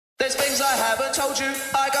There's things I haven't told you.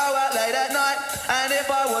 I go out late at night, and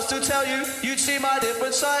if I was to tell you, you'd see my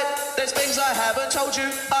different side. There's things I haven't told you.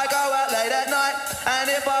 I go out late at night, and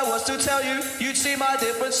if I was to tell you, you'd see my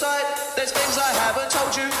different side. There's things I haven't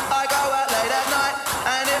told you. I go out late at night,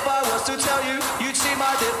 and if I was to tell you, you'd see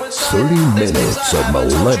my different side. 30 minutes of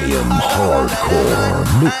Millennium hardcore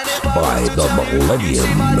mixed by the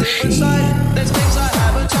Millennium Machine. There's things I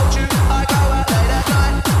haven't told you. I go out late at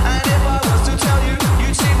night, and if I was to tell you,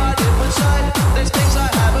 you'd see my different side. There's things I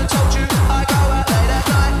haven't told you. I go out late at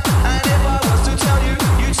night, and if I was to tell you,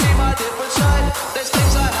 you'd see my different side. There's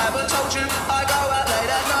things I haven't told you. I go out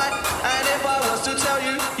late at night, and if I was to tell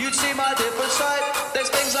you, you'd see my different side. There's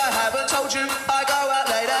things I haven't told you. I go out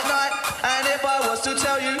late at night, and if I was to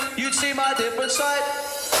tell you, you'd see my different side.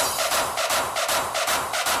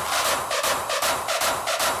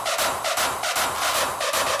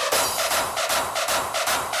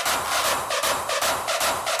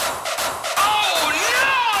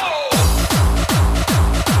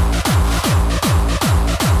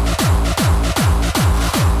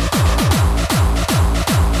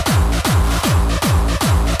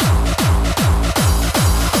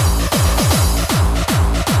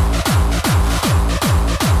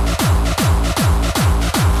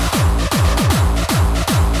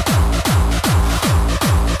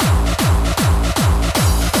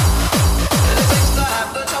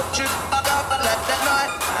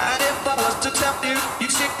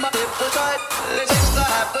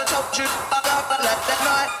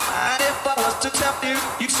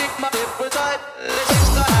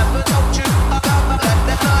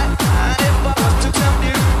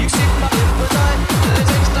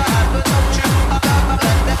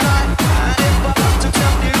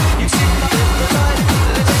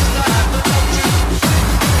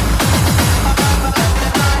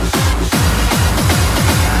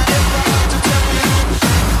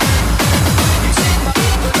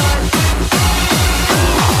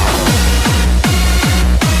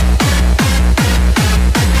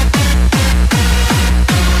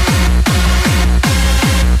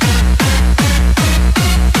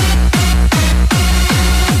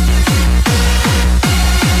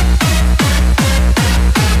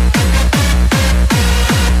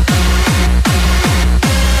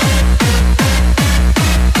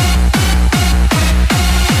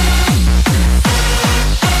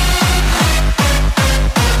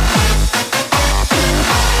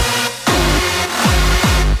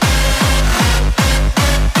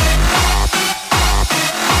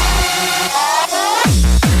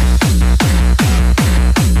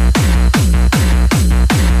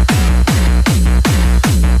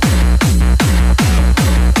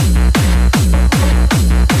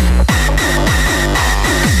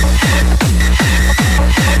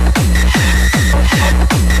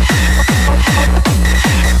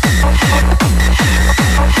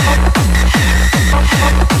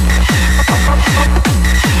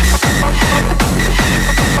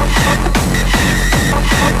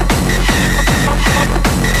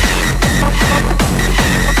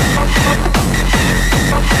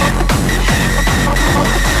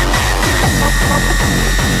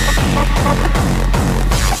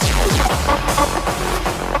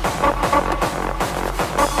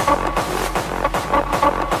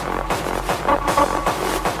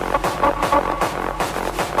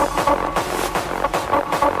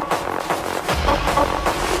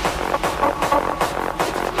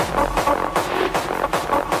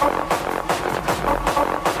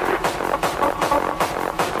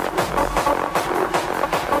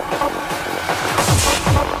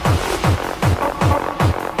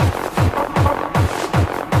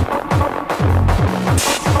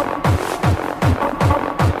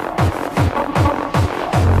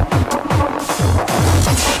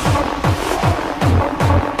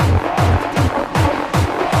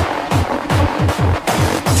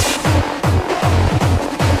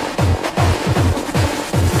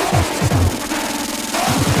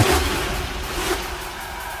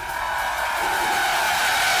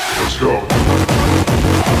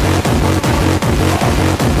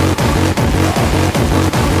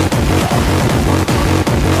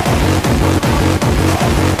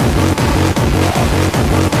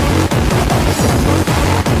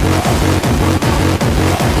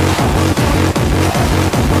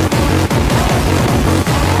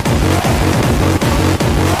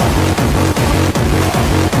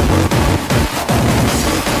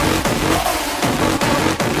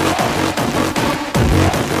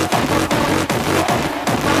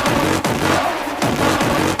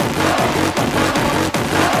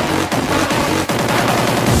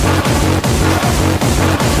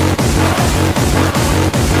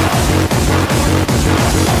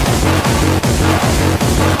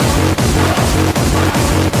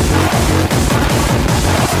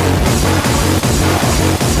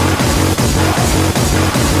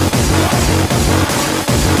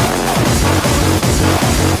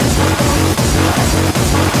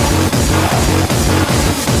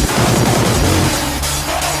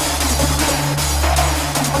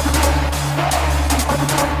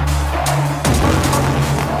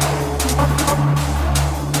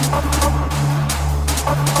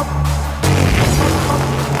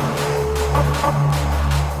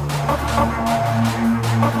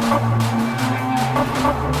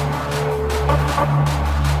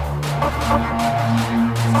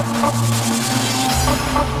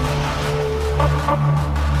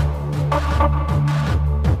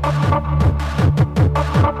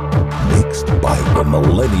 Mixed by the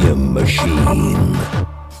Millennium Machine.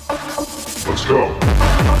 Let's go.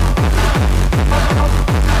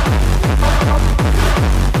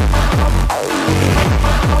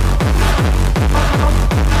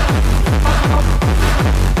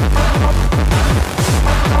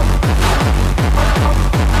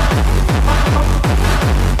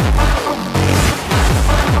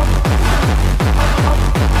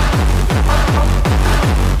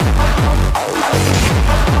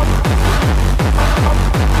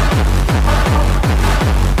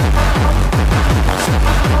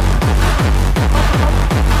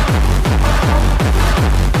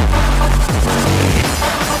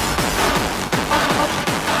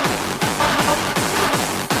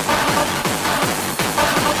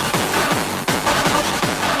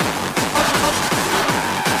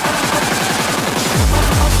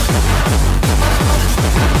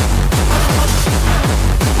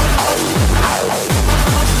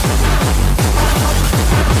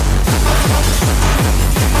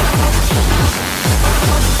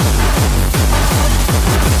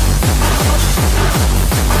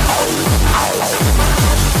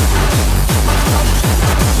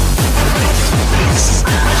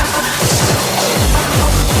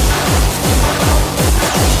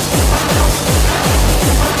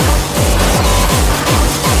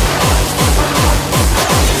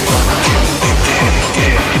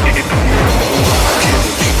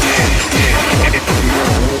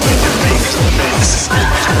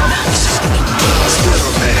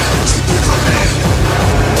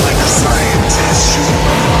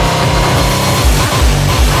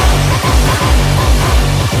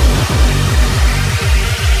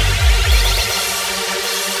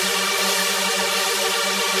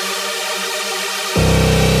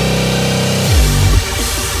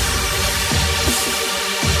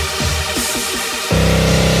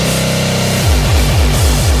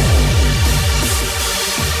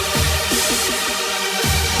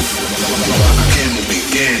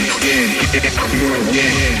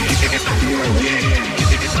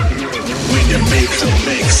 When you make the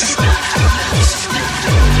mix,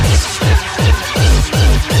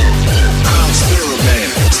 I'm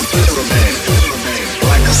experiment,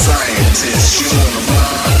 like a scientist. You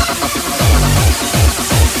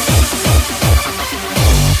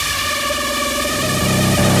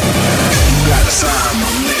gotta sign my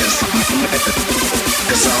list,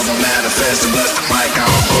 'cause I'm a manifest and bless the mic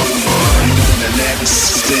out. The next,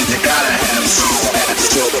 then you gotta have some.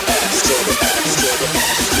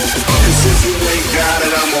 Cause if you ain't got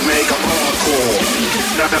it, I'm gonna make 'em hardcore.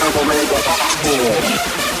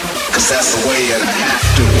 Cause that's the way it have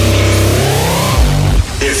to be.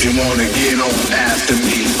 If you wanna get on after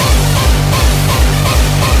me.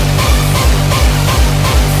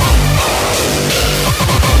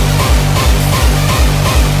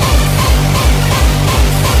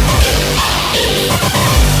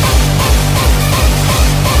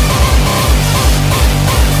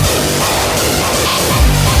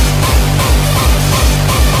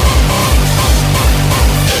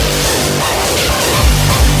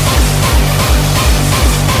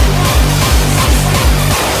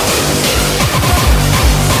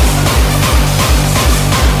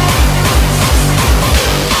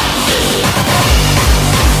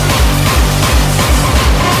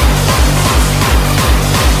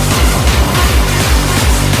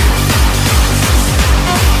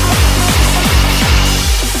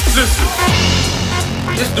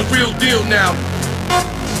 It's the real deal now.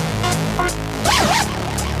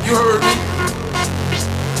 You heard me?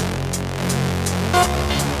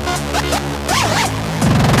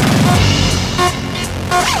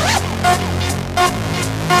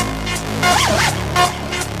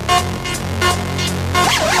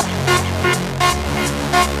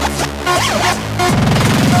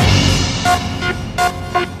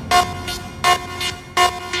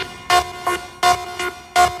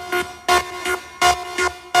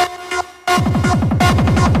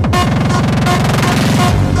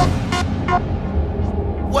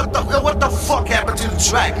 What the fuck happened to the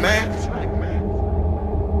track, man?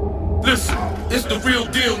 Listen, it's the real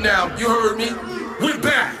deal now. You heard me? We're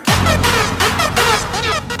back.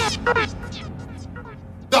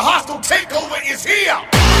 The hostile takeover is here!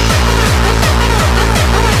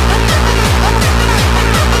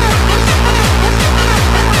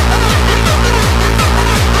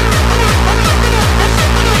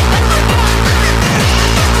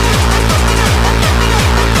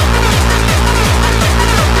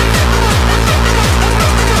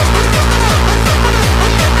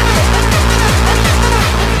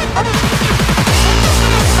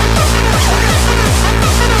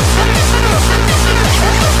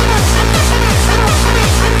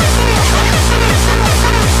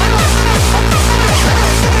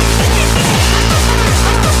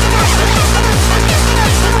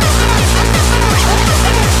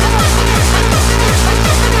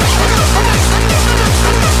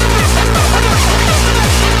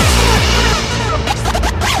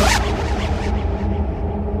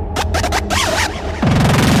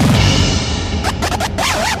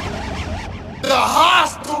 The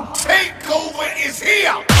hostile takeover is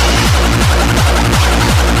here!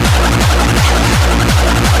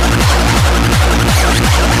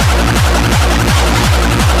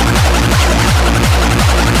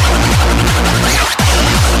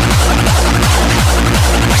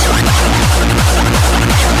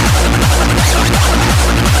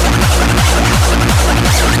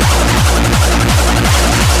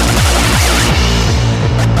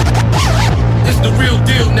 It's the real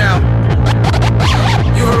deal now.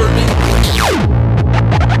 You heard me?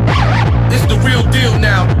 It's the real deal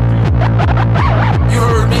now. You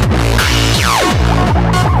heard me?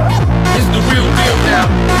 It's the real deal now.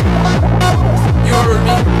 You heard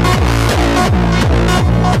me?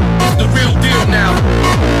 It's the real deal now.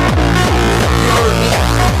 You heard me?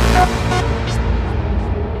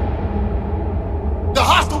 The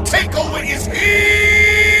hostile takeover is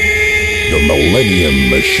here! The Millennium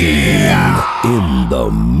Machine in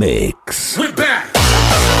the mix. We're back.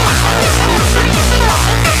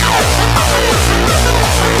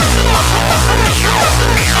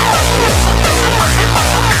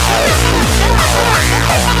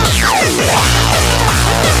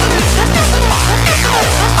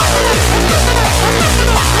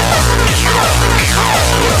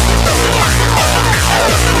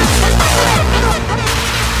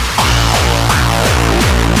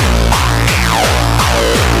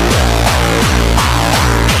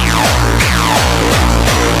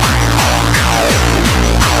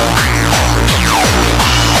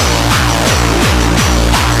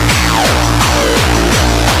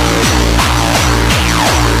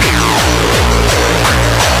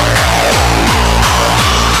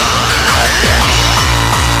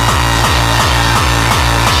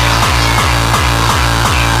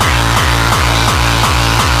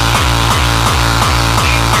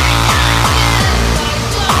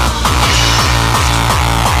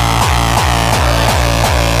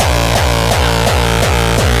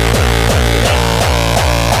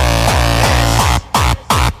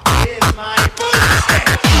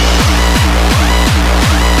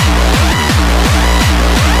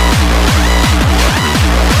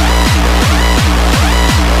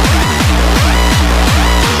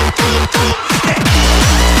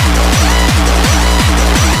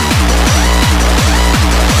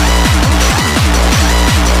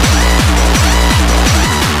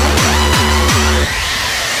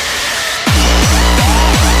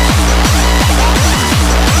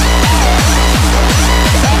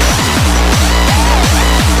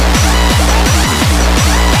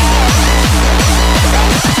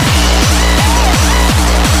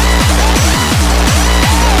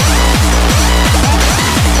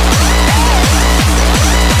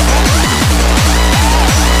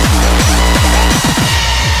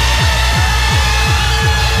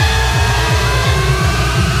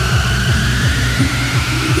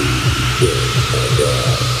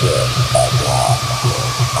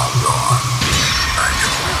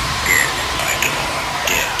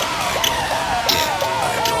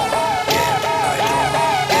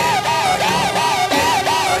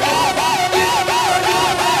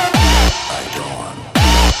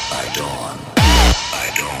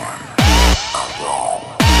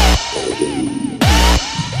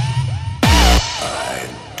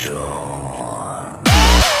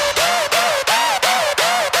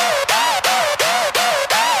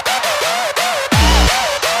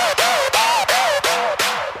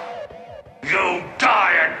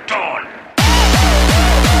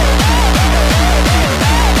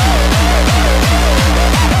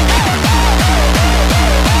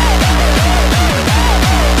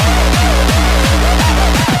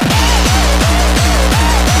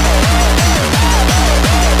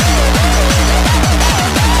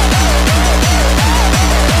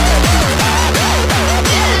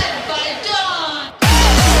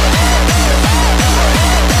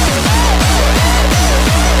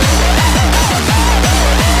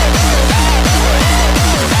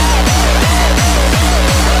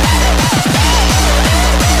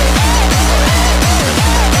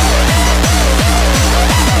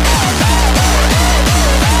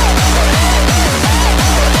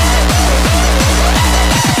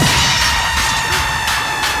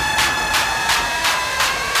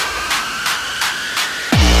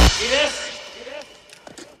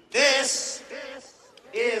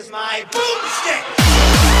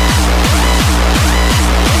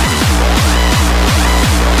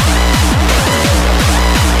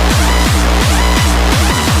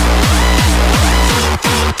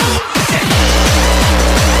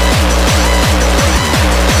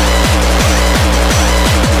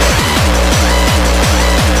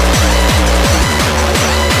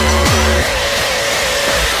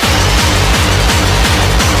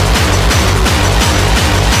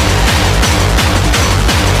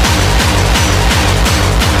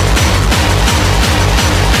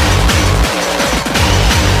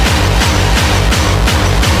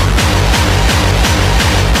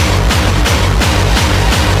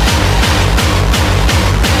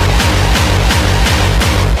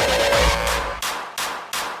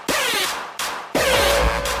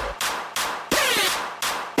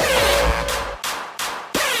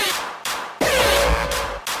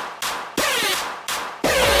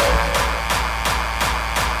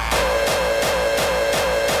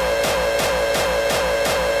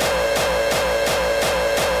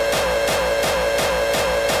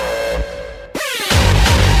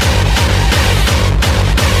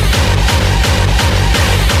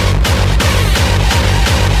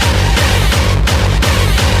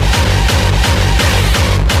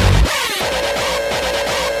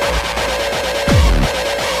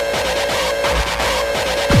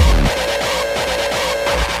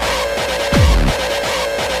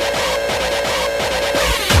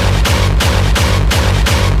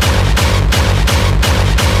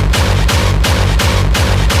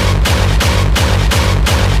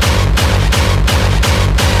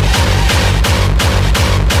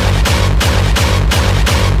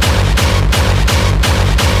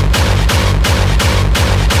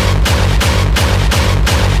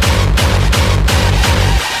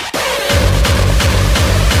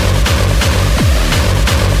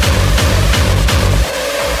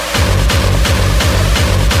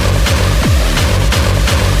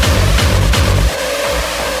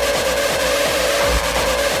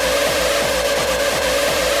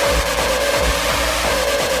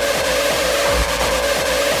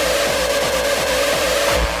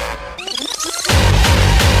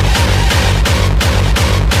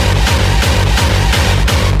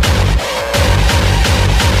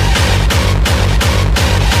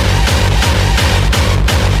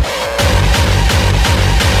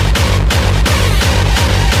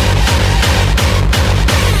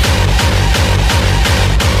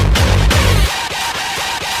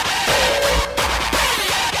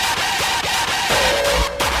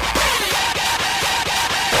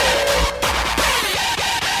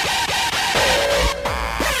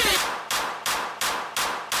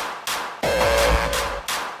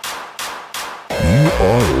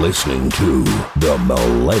 listening to the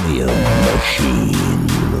Millennium Machine.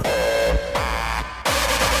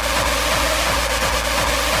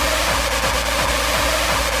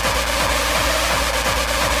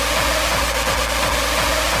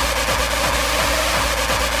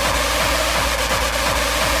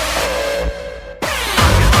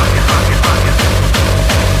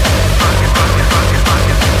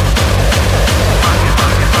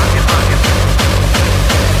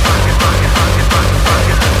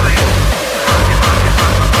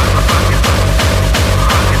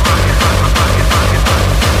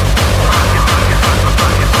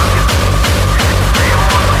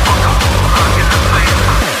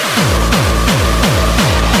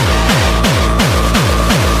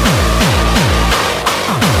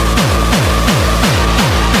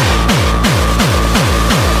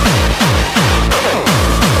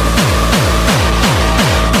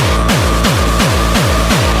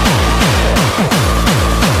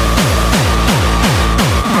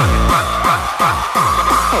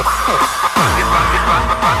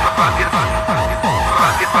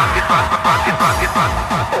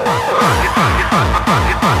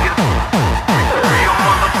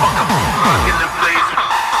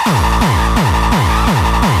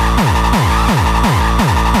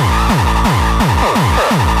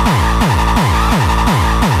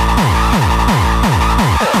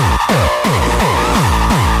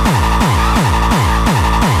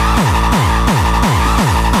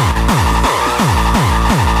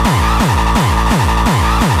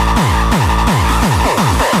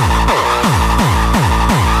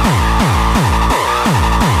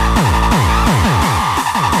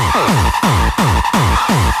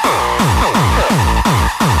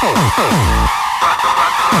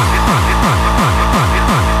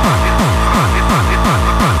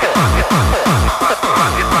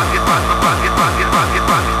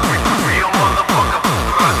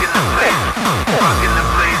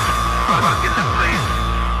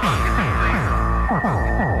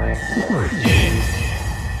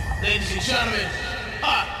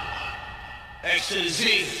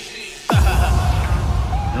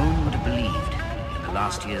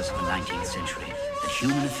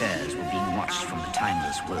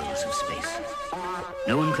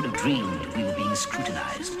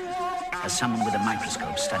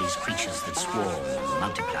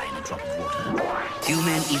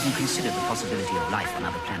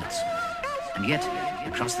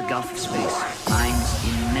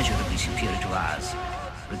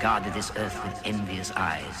 Regarded this earth with envious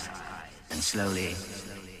eyes, and slowly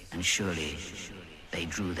and surely they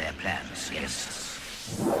drew their plans against us.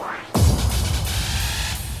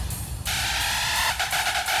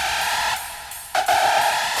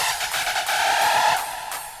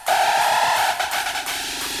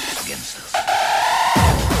 Against us.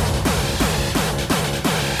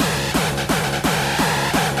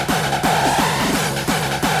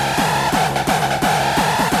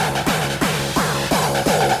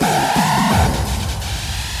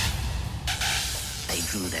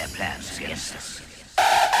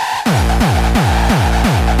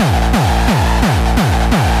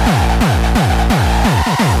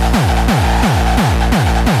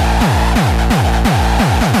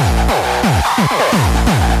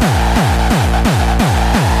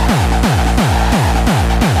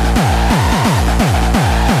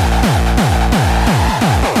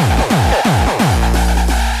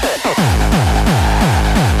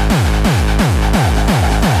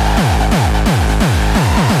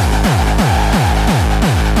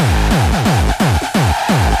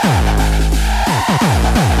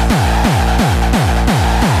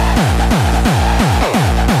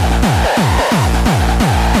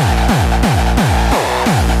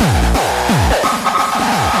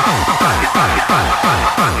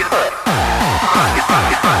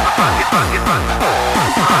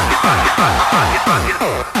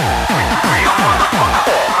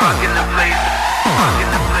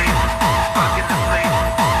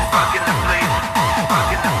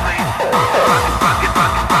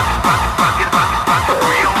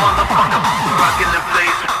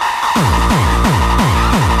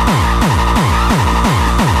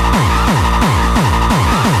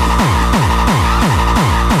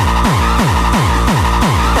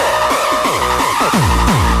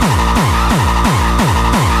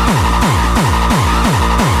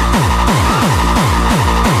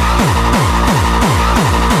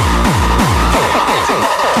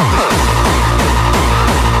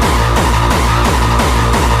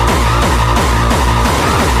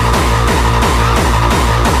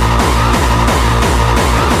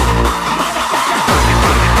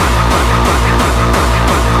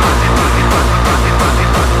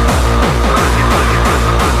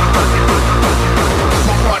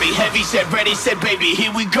 said ready, said baby,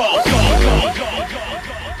 here we go.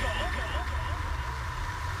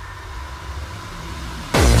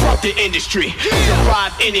 Fuck the industry,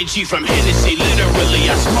 derive energy from Hennessy. Literally,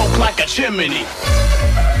 I smoke like a chimney.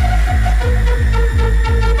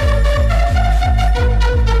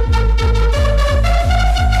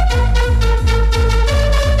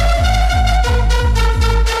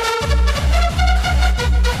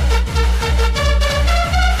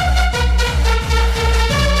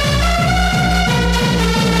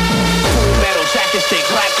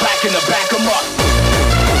 Clack, clack in the back 'em up.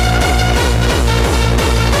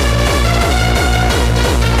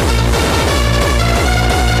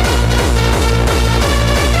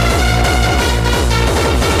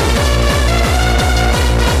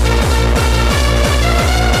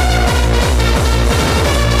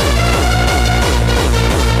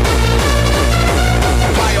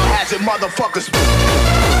 Biohazzard motherfuckers.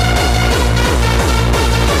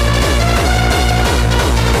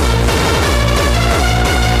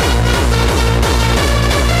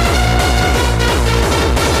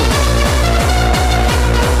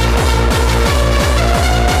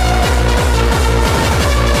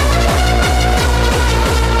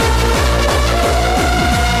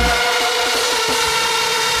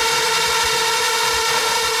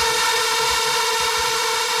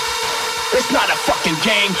 It's not a fucking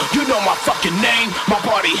game, you know my fucking name. My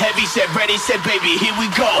body heavy, said ready, said baby, here we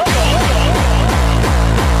go.